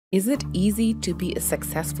Is it easy to be a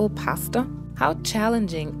successful pastor? How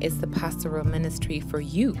challenging is the pastoral ministry for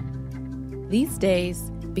you? These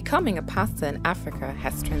days, becoming a pastor in Africa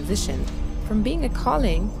has transitioned from being a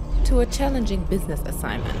calling to a challenging business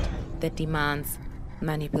assignment that demands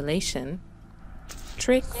manipulation,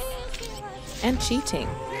 tricks, and cheating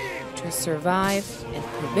to survive and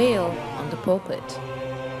prevail on the pulpit.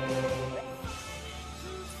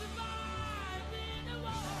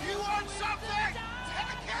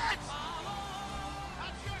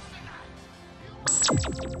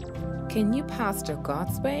 Can you pastor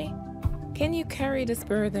God's way? Can you carry this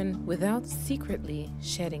burden without secretly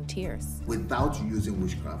shedding tears? Without using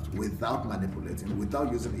witchcraft, without manipulating,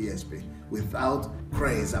 without using ESP, without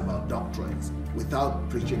praise about doctrines, without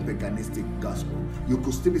preaching paganistic gospel, you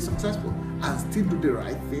could still be successful and still do the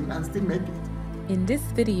right thing and still make it. In this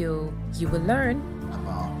video, you will learn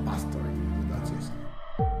about pastoring without ESP.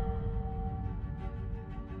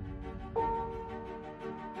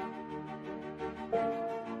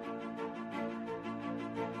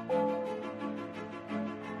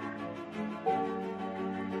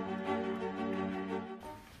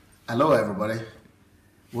 Hello everybody.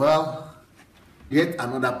 Well, yet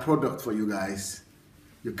another product for you guys.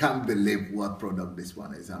 You can't believe what product this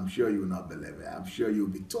one is. I'm sure you will not believe it. I'm sure you'll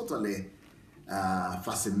be totally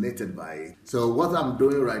fascinated by it. So what I'm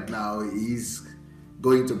doing right now is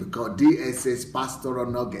going to be called DSA's Pastoral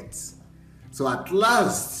Nuggets. So at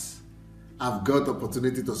last, I've got the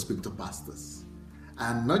opportunity to speak to pastors.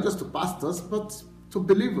 And not just to pastors, but to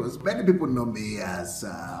believers. Many people know me as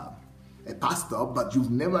a pastor, but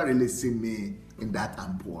you've never really seen me in that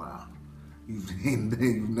amplitude. You've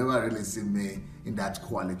never really seen me in that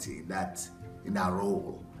quality, in that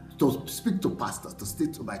role. To speak to pastors, to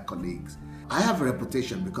speak to my colleagues. I have a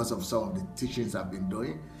reputation because of some of the teachings I've been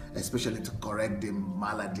doing, especially to correct the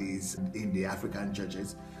maladies in the African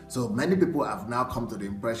churches. So many people have now come to the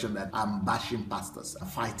impression that I'm bashing pastors,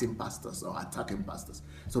 fighting pastors, or attacking pastors.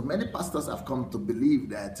 So many pastors have come to believe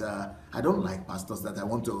that I don't like pastors, that I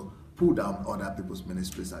want to pull down other people's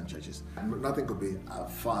ministries and churches. And nothing could be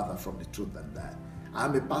farther from the truth than that.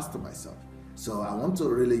 I'm a pastor myself. So I want to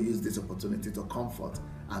really use this opportunity to comfort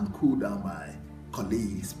and cool down my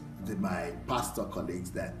colleagues, my pastor colleagues,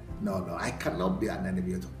 that no, I cannot be an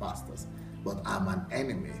enemy to pastors, but I'm an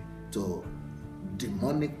enemy to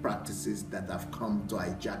demonic practices that have come to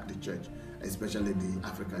hijack the church, especially the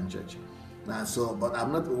African church. And so, but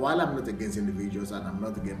while I'm not against individuals and I'm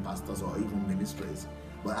not against pastors or even ministries,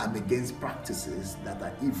 but I'm against practices that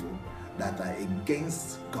are evil, that are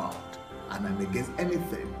against God, and I'm against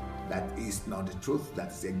anything that is not the truth,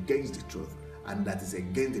 that is against the truth, and that is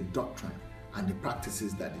against the doctrine and the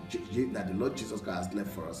practices that the Lord Jesus Christ has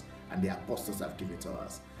left for us and the apostles have given to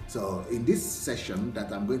us. So in this session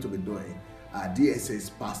that I'm going to be doing,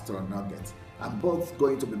 DSA's Pastoral Nuggets, I'm both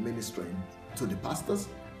going to be ministering to the pastors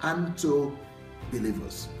and to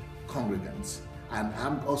believers, congregants. And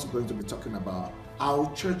I'm also going to be talking about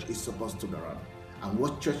how church is supposed to be run and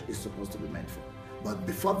what church is supposed to be meant for. But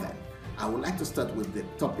before then, I would like to start with the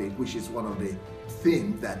topic, which is one of the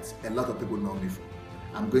things that a lot of people know me for.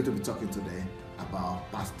 I'm going to be talking today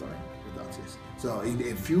about pastoring without tears. So in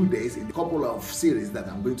a few days, in a couple of series that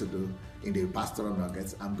I'm going to do in the Pastoral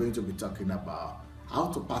Nuggets, I'm going to be talking about how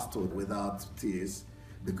to pastor without tears,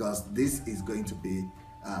 because this is going to be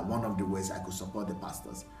one of the ways I could support the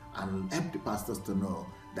pastors and help the pastors to know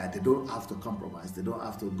that they don't have to compromise, they don't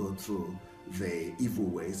have to go through the evil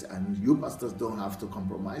ways, and you pastors don't have to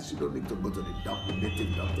compromise. You don't need to go to the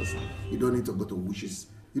native doctors, you don't need to go to witches,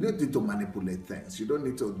 you don't need to manipulate things, you don't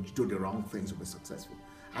need to do the wrong things to be successful.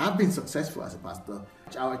 I've been successful as a pastor.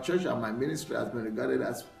 Our church and my ministry has been regarded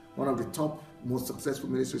as one of the top, most successful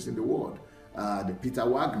ministries in the world. The Peter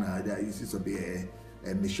Wagner, there used to be a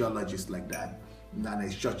missiologist like that, and a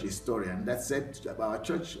church historian that said about our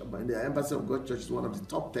church, the Embassy of God Church is one of the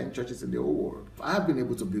top 10 churches in the whole world. I have been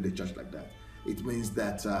able to build a church like that. It means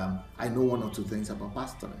that I know one or two things about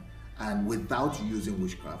pastoring, and without using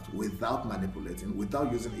witchcraft, without manipulating,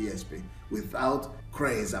 without using ESP, without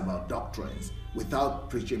praise about doctrines, without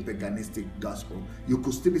preaching paganistic gospel, you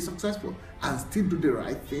could still be successful and still do the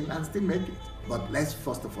right thing and still make it. But let's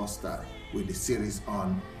first of all start with the series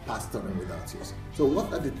on pastoring without tears. So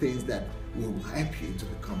what are the things that will help you to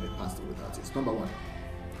become a pastor without tears? Number one,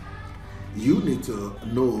 you need to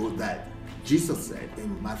know that Jesus said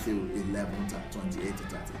in Matthew 11:28 to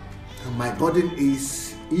 30, my burden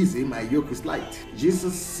is easy, my yoke is light.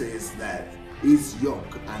 Jesus says that his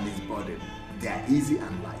yoke and his burden, they are easy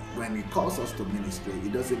and light. When he calls us to ministry,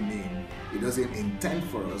 it doesn't intend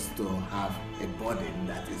for us to have a burden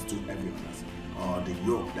that is too heavy on us, or the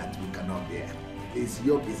yoke that we cannot bear. his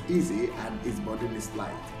yoke is easy and his burden is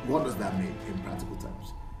light. What does that mean in practical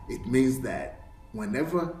terms? It means that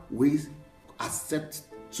whenever we accept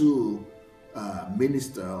to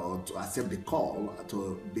minister or to accept the call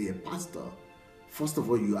to be a pastor, first of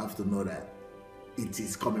all, you have to know that it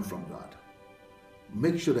is coming from God.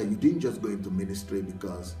 Make sure that you didn't just go into ministry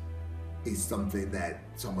because it's something that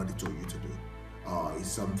somebody told you to do, or it's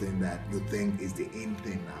something that you think is the in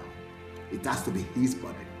thing now. It has to be his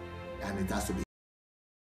burden, and it has to be.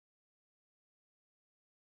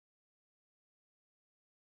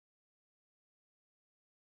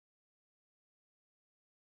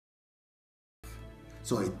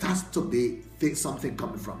 So it has to be something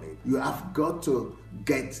coming from it. You have got to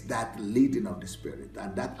get that leading of the Spirit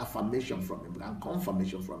and that affirmation from him and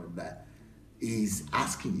confirmation from him that he's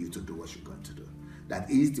asking you to do what you're going to do. That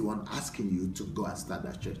he's the one asking you to go and start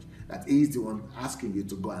that church. That he's the one asking you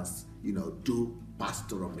to go and, do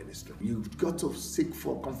pastoral ministry. You've got to seek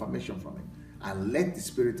for confirmation from him and let the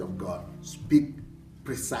Spirit of God speak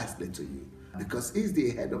precisely to you, because he's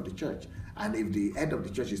the head of the church. And if the head of the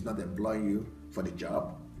church is not employing you for the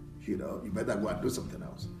job, you better go and do something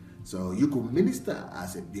else. So you could minister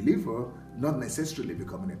as a believer, not necessarily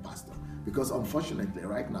becoming a pastor. Because unfortunately,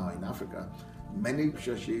 right now in Africa, many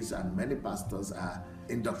churches and many pastors are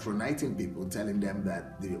indoctrinating people, telling them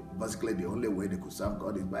that basically the only way they could serve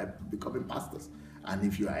God is by becoming pastors. And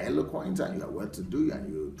if you are eloquent and you are well-to-do and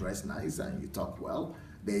you dress nice and you talk well,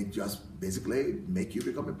 they just basically make you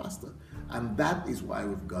become a pastor. And that is why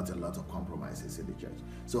we've got a lot of compromises in the church.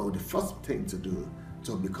 So the first thing to do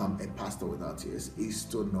to become a pastor without tears is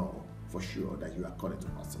to know for sure that you are called to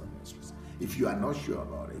pastoral ministries. If you are not sure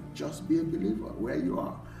about it, just be a believer where you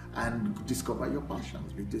are and discover your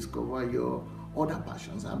passions, discover your other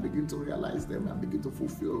passions and begin to realize them and begin to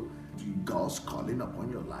fulfill God's calling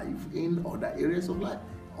upon your life in other areas of life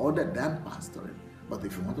other than pastoring. But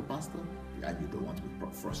if you want to pastor and you don't want to be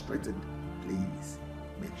frustrated, please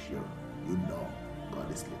make sure you know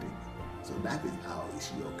God is leading you. So that is how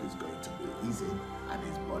his yoke is going to be easy and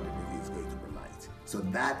his burden is going to be light. So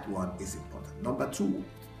that one is important. Number two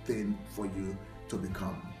thing for you to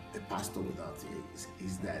become a pastor without tears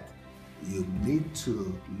is that you need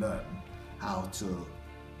to learn how to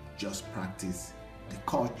just practice the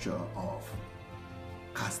culture of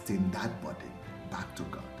casting that burden back to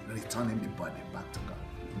God, returning the burden back to God,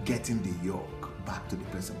 getting the yoke back to the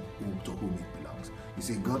person to whom it belongs. You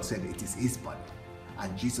see, God said it is his burden,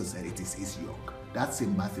 and Jesus said it is his yoke. That's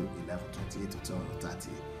in Matthew 11:28 to 30.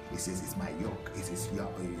 He says, it's my yoke, it's his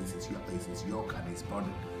yoke and his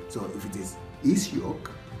burden. So if it is his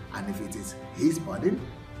yoke and if it is his burden,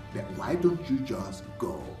 then why don't you just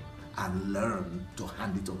go and learn to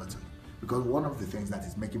hand it over to him? Because one of the things that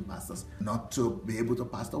is making pastors not to be able to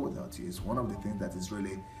pastor without you is one of the things that is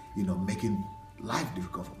really, making life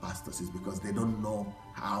difficult for pastors is because they don't know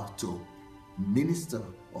how to minister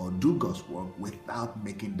or do God's work without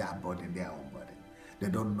making that burden their own burden. They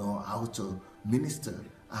don't know how to minister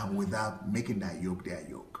without making that yoke their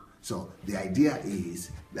yoke. So the idea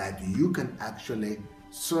is that you can actually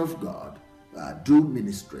serve God, do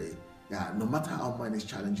ministry, no matter how many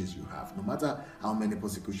challenges you have, no matter how many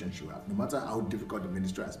persecutions you have, no matter how difficult the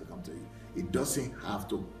ministry has become to you. It doesn't have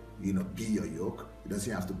to, be your yoke. It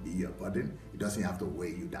doesn't have to be your burden. It doesn't have to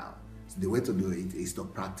weigh you down. So the way to do it is to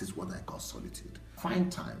practice what I call solitude.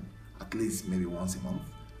 Find time, at least maybe once a month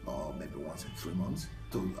or maybe once in 3 months,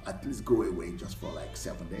 to at least go away just for like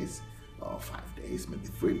 7 days or 5 days, maybe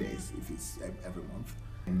 3 days if it's every month.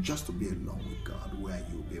 And just to be alone with God, where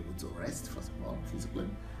you'll be able to rest, first of all, physically,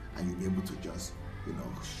 and you'll be able to just,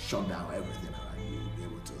 shut down everything around you. You'll be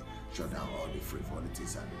able to shut down all the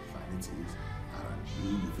frivolities and the vanities around you.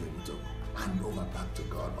 You'll be able to hand over back to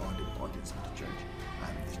God all the burdens of the church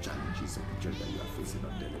and the challenges of the church that you are facing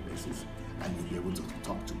on a daily basis. And you'll be able to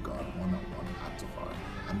talk to God one-on-one, heart to heart,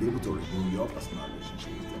 and be able to renew your personal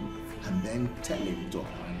relationship with him, and then tell him to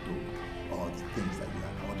handle all the things that you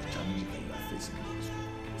are, all the challenges that you are facing in ministry.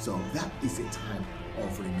 So that is a time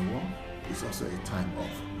of renewal. It's also a time of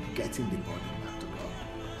getting the burden back to God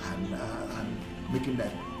and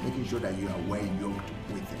making sure that you are well yoked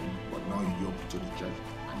with him, but not yoked to the church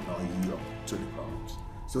and not yoked to the problems.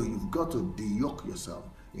 So you've got to de-yoke yourself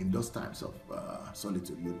in those times of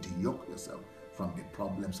solitude. You de-yoke yourself from the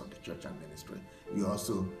problems of the church and ministry. You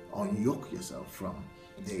also unyoke yourself from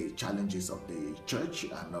the challenges of the church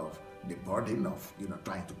and of the burden of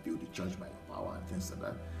trying to build the church by your power and things like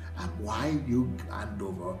that. And why you hand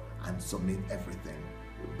over and submit everything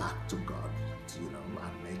back to God,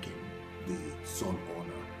 and make him the sole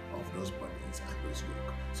owner of those burdens and those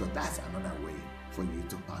yoke. So that's another way for you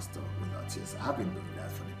to pastor without tears. I've been doing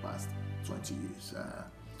that for the past 20 years,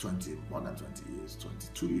 more than 20 years,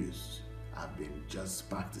 22 years. I've been just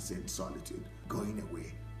practicing solitude, going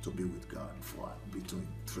away to be with God for between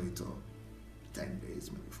 3 to 10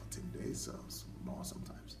 days, maybe 14 days, or more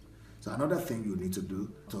sometimes. So another thing you need to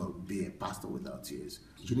do to be a pastor without tears,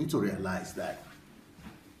 you need to realize that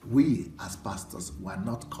we as pastors were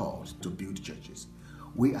not called to build churches.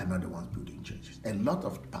 We are not the ones building churches. A lot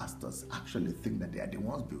of pastors actually think that they are the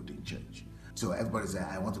ones building church. So everybody says,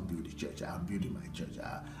 I want to build a church. I'm building my church.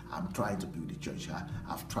 I'm trying to build a church.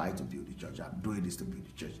 I've tried to build a church. I'm doing this to build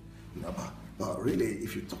a church. You know, but really,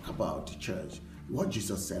 if you talk about the church, what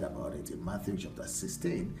Jesus said about it in Matthew chapter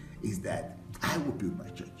 16 is that I will build my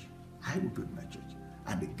church. I will build my church,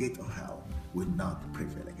 and the gate of hell will not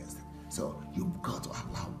prevail against it. So you've got to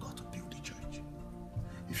allow God to build the church.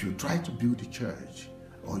 If you try to build the church,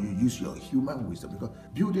 or you use your human wisdom, because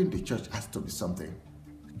building the church has to be something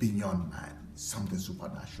beyond man, something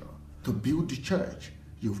supernatural. To build the church,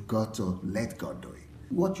 you've got to let God do it.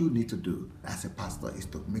 What you need to do as a pastor is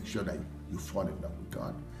to make sure that you fall in love with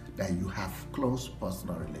God, that you have close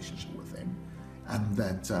personal relationship with Him, and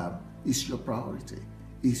that is your priority,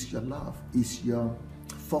 is your love, is your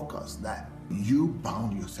focus, that you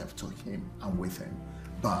bound yourself to Him and with Him,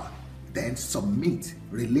 but then submit,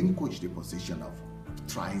 relinquish the position of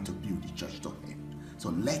trying to build the church to Him. So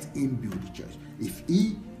let Him build the church.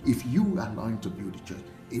 If you allow Him to build the church,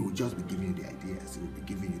 He will just be giving you the ideas, He will be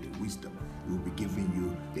giving you the wisdom, He will be giving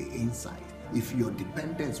you the insight. If your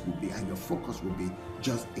dependence will be and your focus will be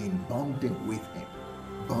just in bonding with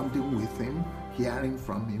Him, hearing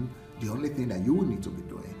from Him, the only thing that you will need to be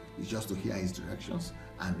doing is just to hear His directions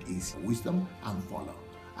and His wisdom and follow.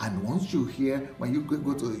 And once you hear, when you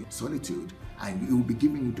go to solitude, and He will be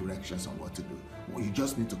giving you directions on what to do, well, you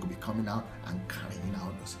just need to be coming out and carrying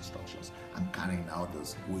out those instructions and carrying out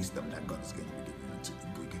those wisdom that God is going to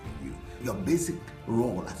be giving you. Your basic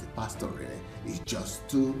role as a pastor really is just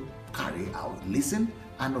to carry out, listen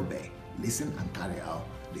and obey. Listen and carry out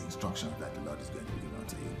the instructions that the Lord is going to be giving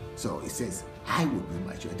to you. So it says, I will build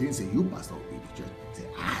my church. It didn't say you, pastor, will build the church. It said,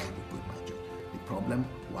 I will build my church. The problem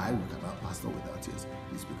why we cannot pastor without tears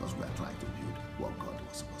is because we are trying to build what God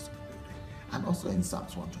was supposed to be building. And also in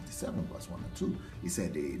Psalms 127, verse 1 and 2, he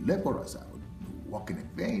said, the laborers are walking in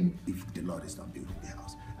vain if the Lord is not building the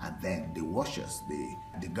house. And then the watchers,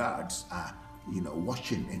 the guards are,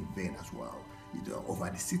 watching in vain as well, over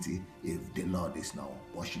the city if the Lord is not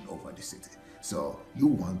watching over the city. So you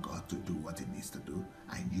want God to do what He needs to do,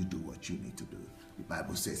 and you do what you need to do. The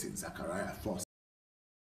Bible says in Zechariah 4,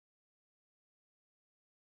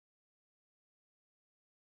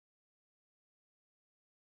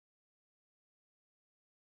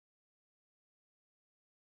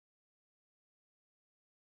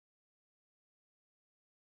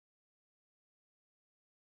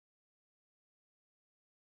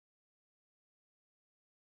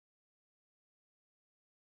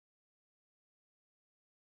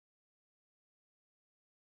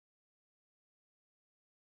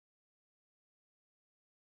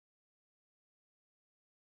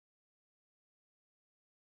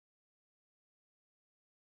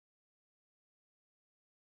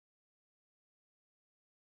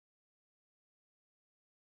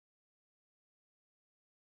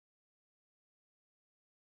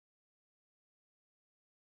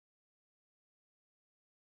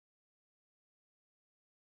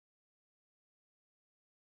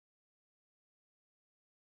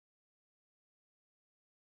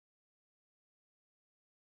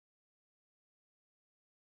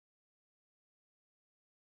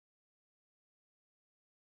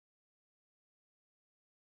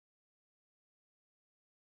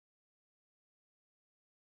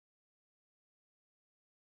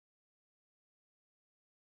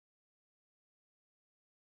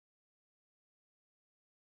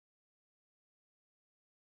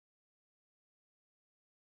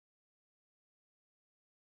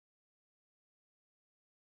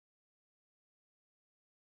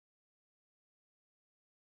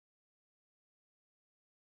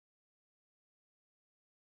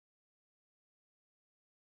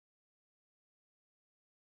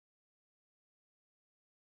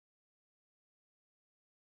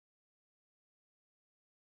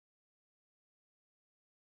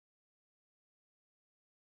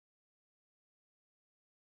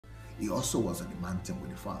 he also was on the mountain with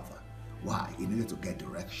the Father. Why? He needed to get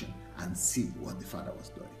direction and see what the Father was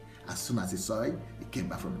doing. As soon as he saw it, he came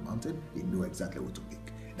back from the mountain. He knew exactly what to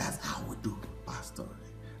pick. That's how we do pastorally,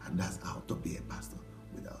 and that's how to be a pastor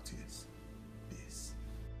without tears. This.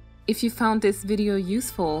 If you found this video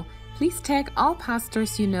useful, please tag all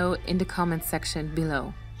pastors you know in the comment section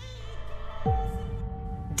below.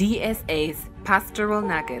 DSA's Pastoral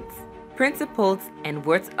Nuggets, Principles and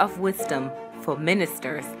Words of Wisdom for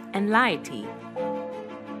Ministers and Laity.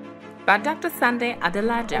 By Dr. Sunday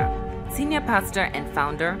Adelaja, Senior Pastor and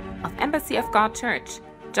Founder of Embassy of God Church.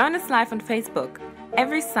 Join us live on Facebook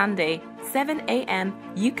every Sunday, 7 a.m.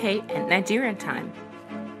 UK and Nigerian time.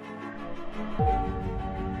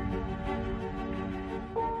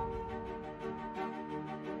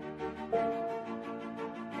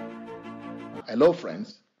 Hello,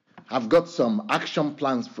 friends. I've got some action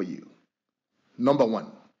plans for you. Number one,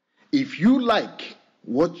 if you like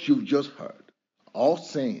what you've just heard or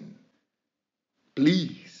seen,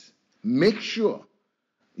 please make sure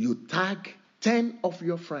you tag 10 of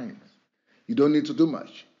your friends. You don't need to do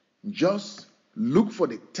much. Just look for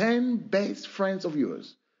the 10 best friends of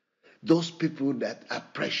yours, those people that are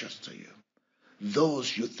precious to you,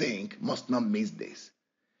 those you think must not miss this.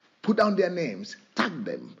 Put down their names, tag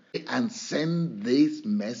them, and send this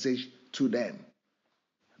message to them.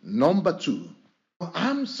 Number two,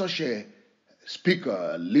 I'm such a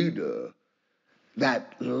speaker, leader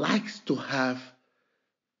that likes to have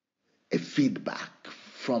a feedback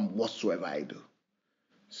from whatsoever I do.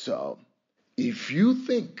 So if you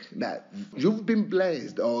think that you've been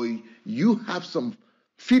blessed or you have some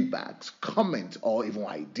feedbacks, comments, or even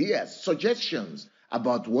ideas, suggestions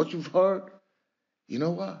about what you've heard, you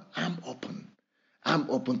know what? I'm open. I'm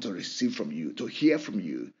open to receive from you, to hear from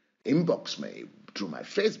you. Inbox me through my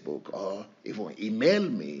Facebook or even email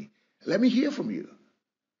me. Let me hear from you.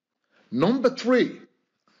 Number three,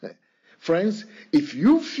 friends, if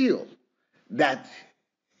you feel that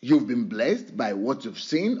you've been blessed by what you've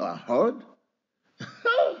seen or heard,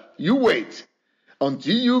 you wait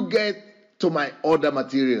until you get to my other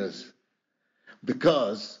materials.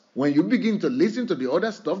 Because when you begin to listen to the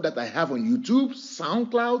other stuff that I have on YouTube,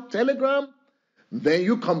 SoundCloud, Telegram, then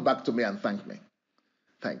you come back to me and thank me.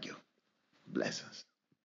 Thank you. Bless us.